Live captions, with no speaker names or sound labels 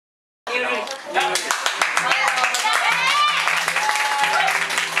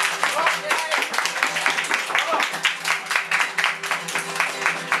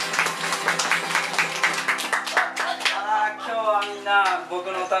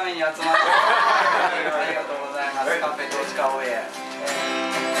僕のために集まってありがとうございます。カフェトシカオエ。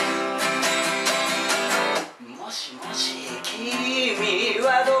もしもし君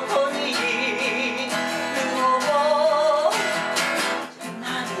はどこにいるの？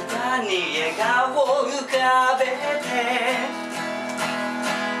涙に笑顔を浮かべて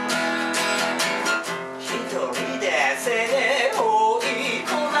一人で背を追い込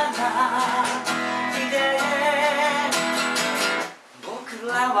まないで。僕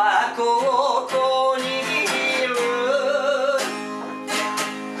らはここにいる、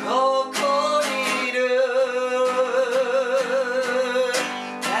ここにいる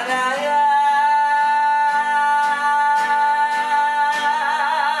から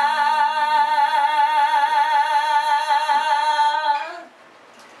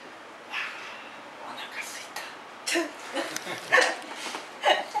お腹す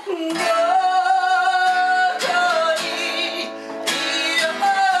いた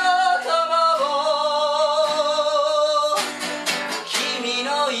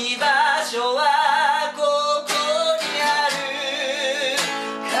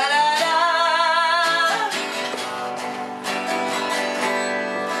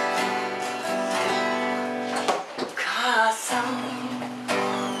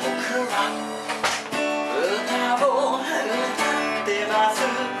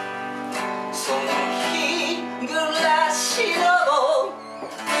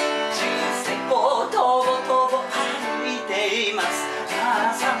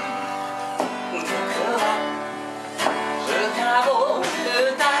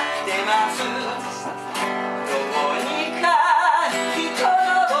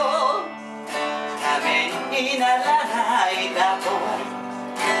ならないだと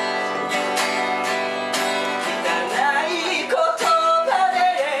汚い言葉で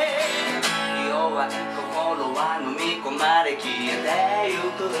弱い心は飲み込まれ消えてゆ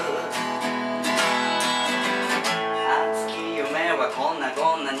く。熱き夢はこんな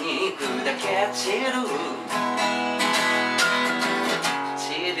に砕け散る。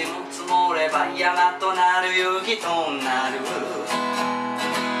塵も積もれば山となる雪となる。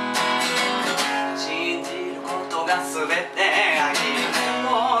すべて諦めを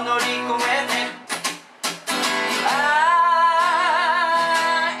乗り越えて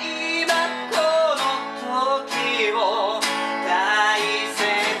今この時を大切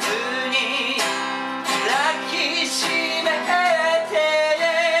に抱きしめて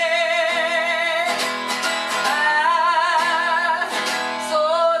そ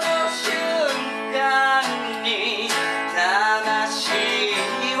の瞬間に魂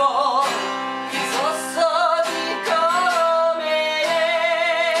を注ぎ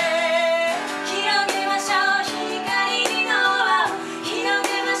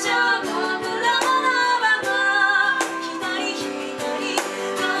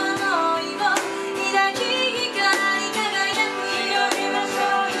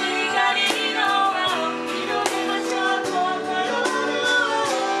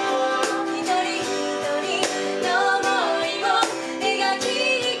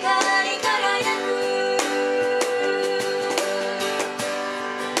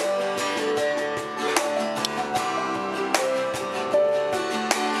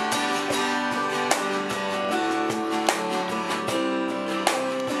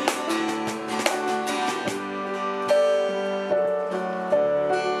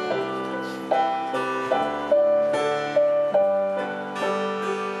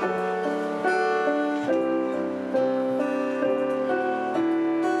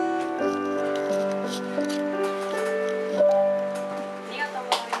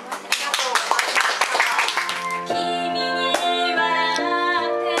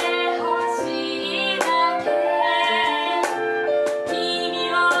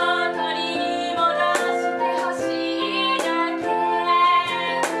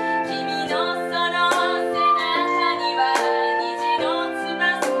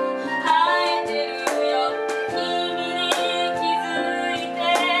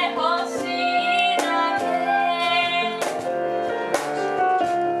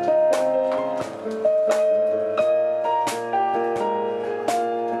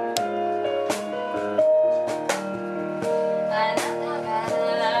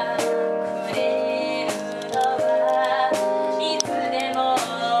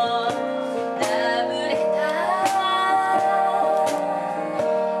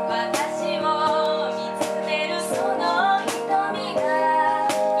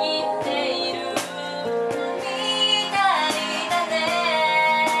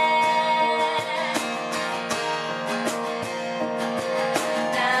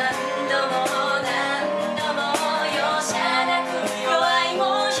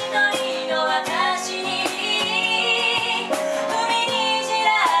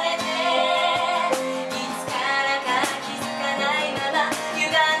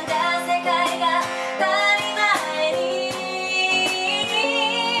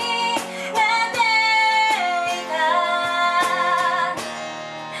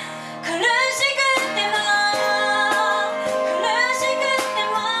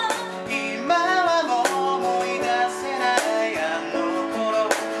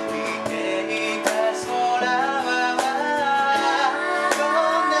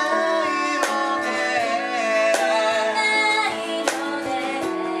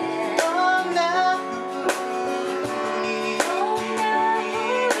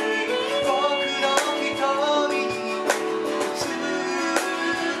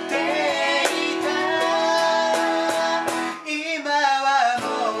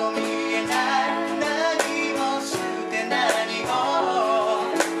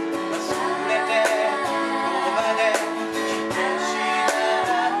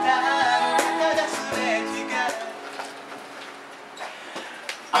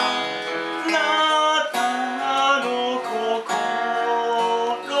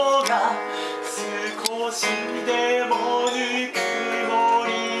が少しでもぬくも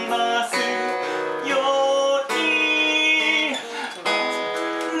りますように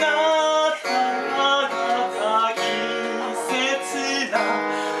なたが大切な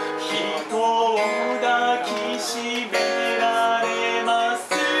人を抱きしめられます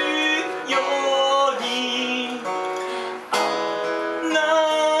ようにあな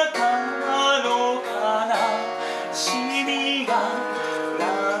たの悲しみが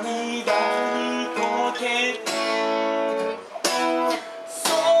涙に溶けて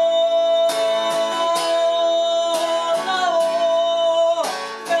空を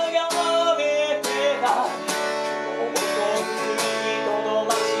眺めてた黄金色の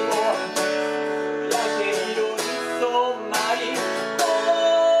街も焼け色に染まり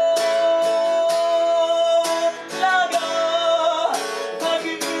僕らが隠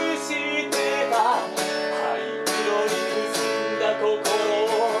してた灰色に結んだ心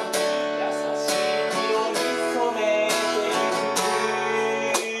を優しい色に染めて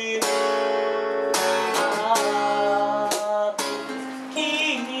ゆくああ君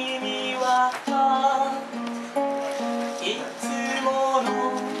はいつもの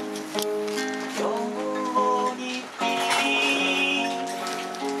ように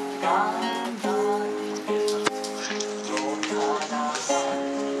頑張ってるのかな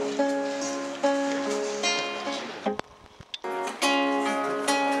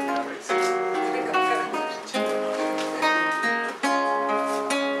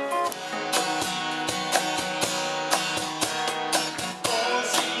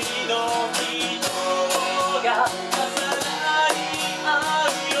星の人が重なり合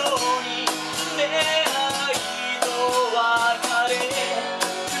うように出会いと別れ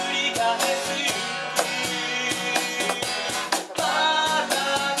繰り返すまた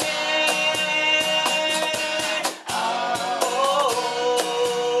ね会おう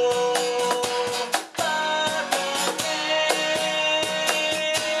またね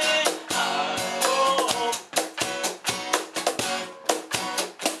会おう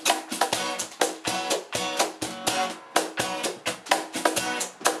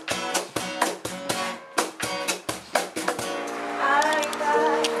会いた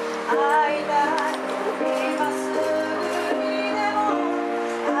い会いたい今すぐにでも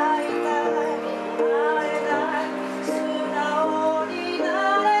会いたい会えない素直にな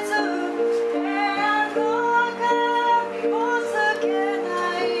れず部屋の明かりをつけな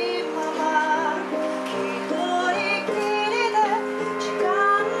いまま一人きりで時間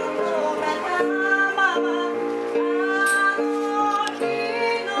止めたままあの日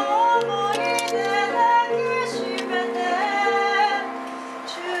の思い出抱きしめて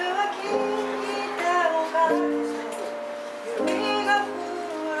中秋に手を返す指が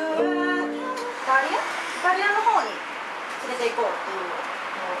震えイタリアの方に連れて行こうっていうの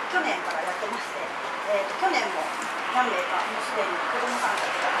を去年からやってまして、去年も何名かもうすでに子供さんた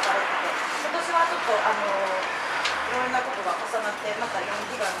ちが働いてて今年はちょっといろんなことが重なってまた4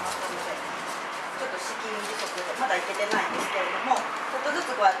被害もあったのでちょっと資金不足でまだ行けてないんですけれどもちょっとず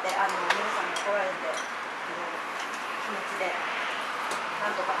つこうやって皆さんが来られて気持ちで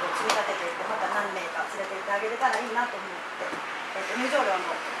なんとかこう積み立てていってまた何名か連れて行ってあげれたらいいなと思って、入場料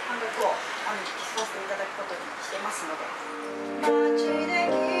の半額を寄付させていただくことにしてますので街で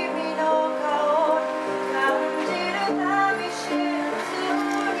君の顔感じるたび静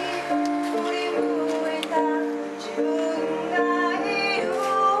かに振り向いた自分がいる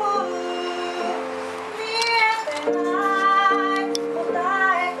見えてない答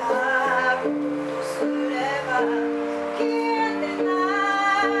えがあるとすれば消えてな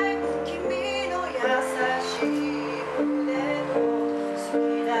い君の優しい腕と好き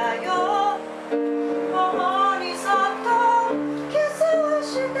だよ頬にそっとキスをし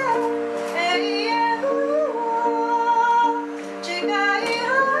て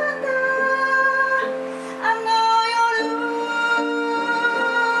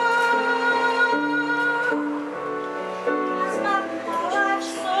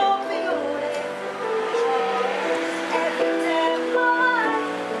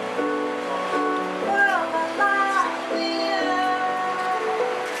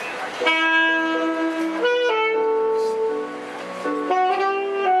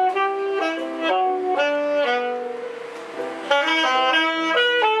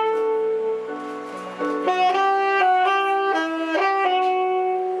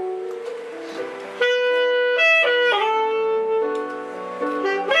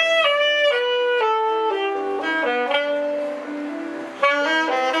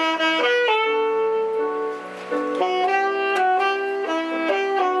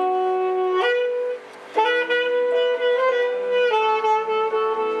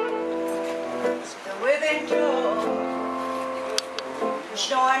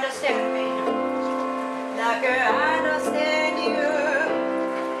don't understand me like I understand you.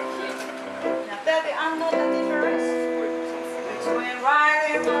 Now baby, I know the difference between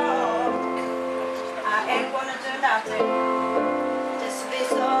right and wrong. I ain't gonna do nothing, just be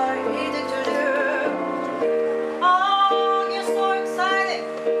so easy to do. Oh, you're so excited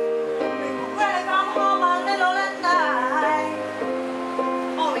when I come home a little at night.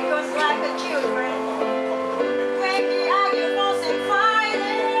 Oh, because like the children, when we argue, fussing,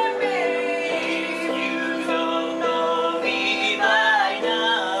 fighting, baby. You don't know me by now.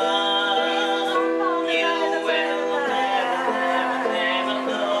 You will never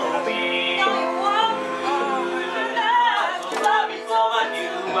know me. No, you won't. Love before I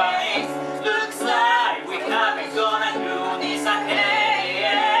knew what it looks like. We haven't gonna do this again.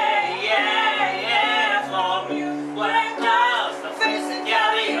 From you, when just the face and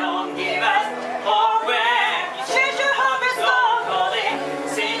carry on, give us hope when you change your heart is gone. Cause it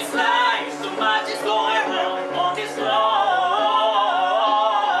seems like so much is going on this road.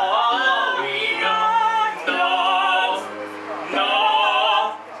 We don't know, no.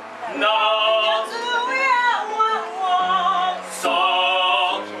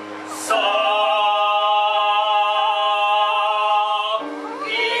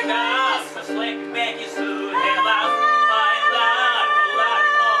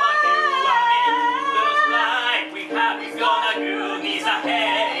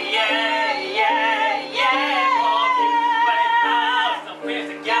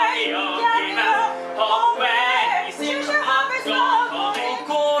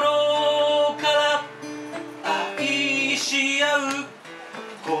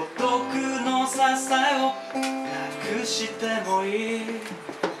孤独の支えをなくしてもいい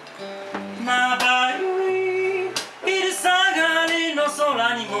まばゆい昼下がりの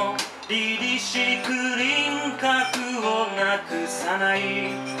空にも凛々しく輪郭をなくさない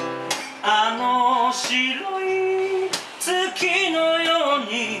あの白い月のよ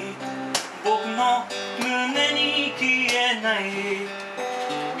うに僕の胸に消えない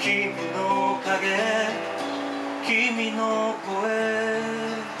君の影君の声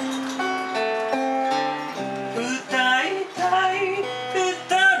歌いたい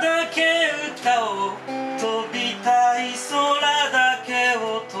歌だけ歌おう飛びたい空だけを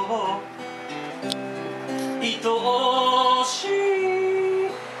飛ぼう愛おしい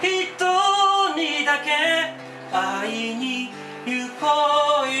人にだけ会いに行こ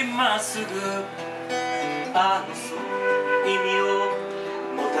う今すぐあのそう意味を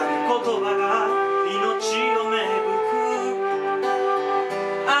持たぬ言葉が命を芽吹く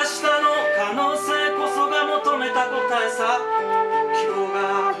明日の可能性こそが求めた答えさ希望が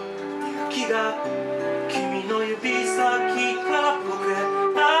勇気が君の指先から僕へ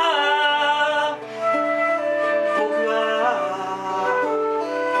僕は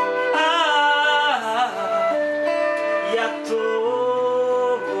やっと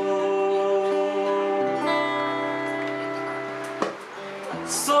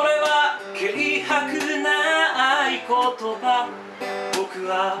それは軽薄な合言葉僕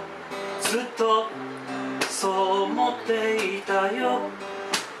はずっとそう思っていたよ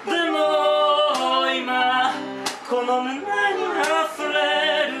でも今この胸に溢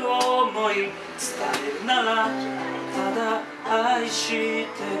れる想い伝えるならただ愛してる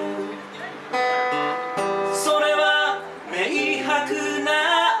それは明白な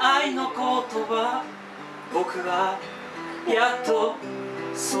愛の言葉僕はやっと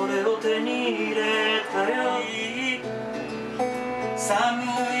それを手に入れたよ寒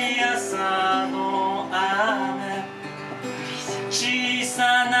い朝の雨小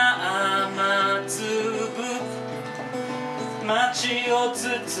さな雨粒街を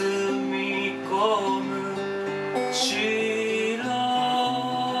包み込む白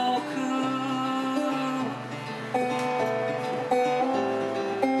く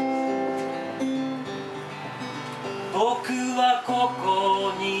僕はこ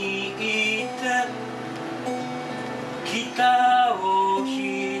こにいてギターを弾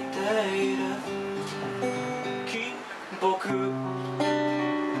いている僕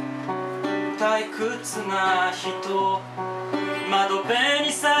退屈な人窓辺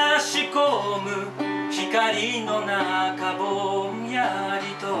に差し込む光の中ぼんや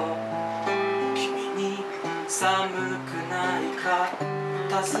りと君に寒くないか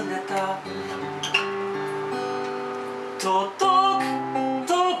尋ねた届く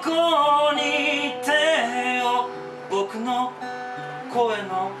とこに手を僕の声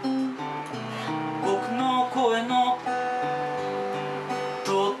の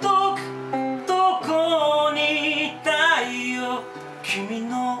届くとこにいたいよ君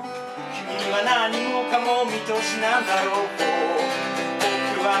は何もかも見通しなんだろう僕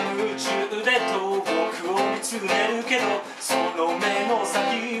は夢中で遠くを見つめるけど、その目の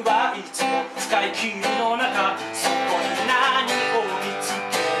先はいつも深い霧の中。そこに何を見つ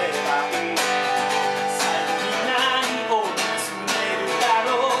ければいい、最後に何を見つめるだ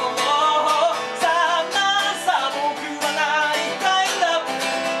ろう。さあさあ僕は泣いたいんだ、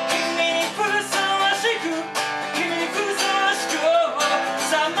君にふさわしく、君にふさわしく。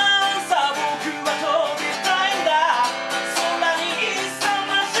さあさあ僕は飛びたいんだ、空に勇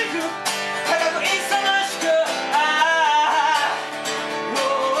ましく、高く勇ましく。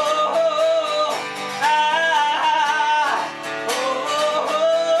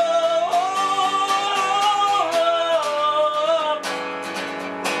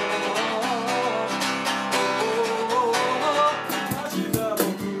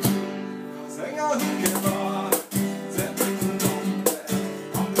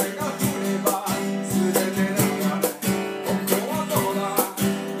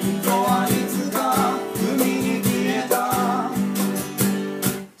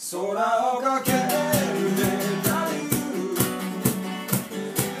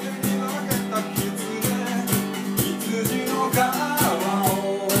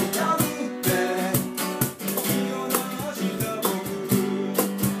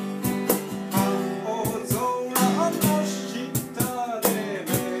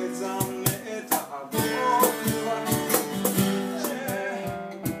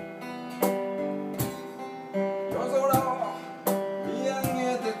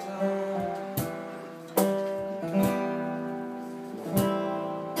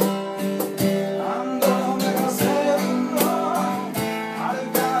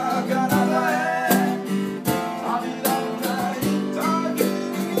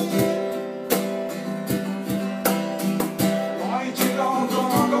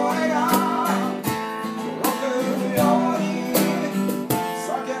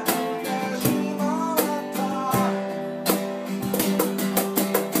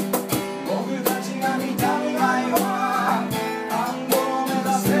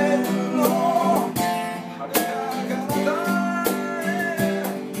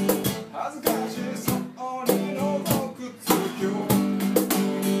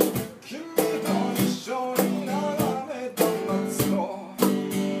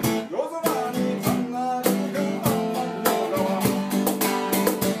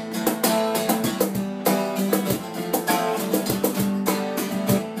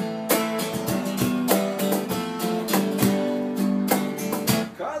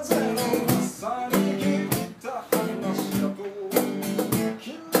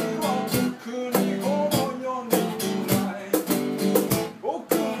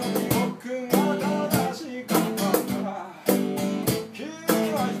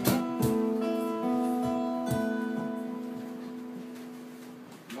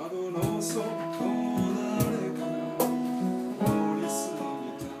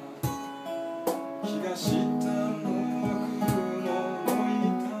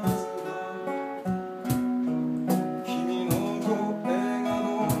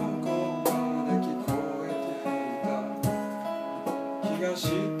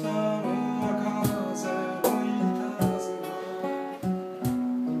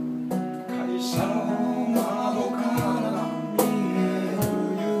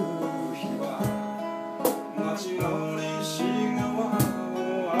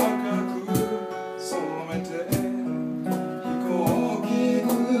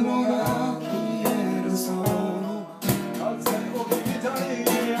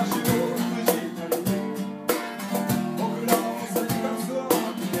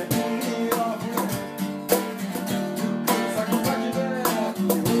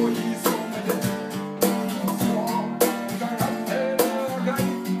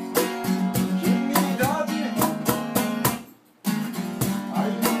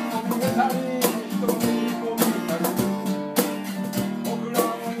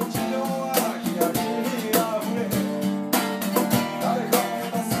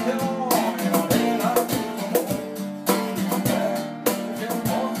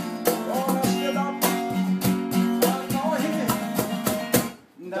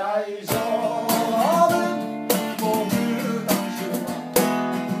大丈夫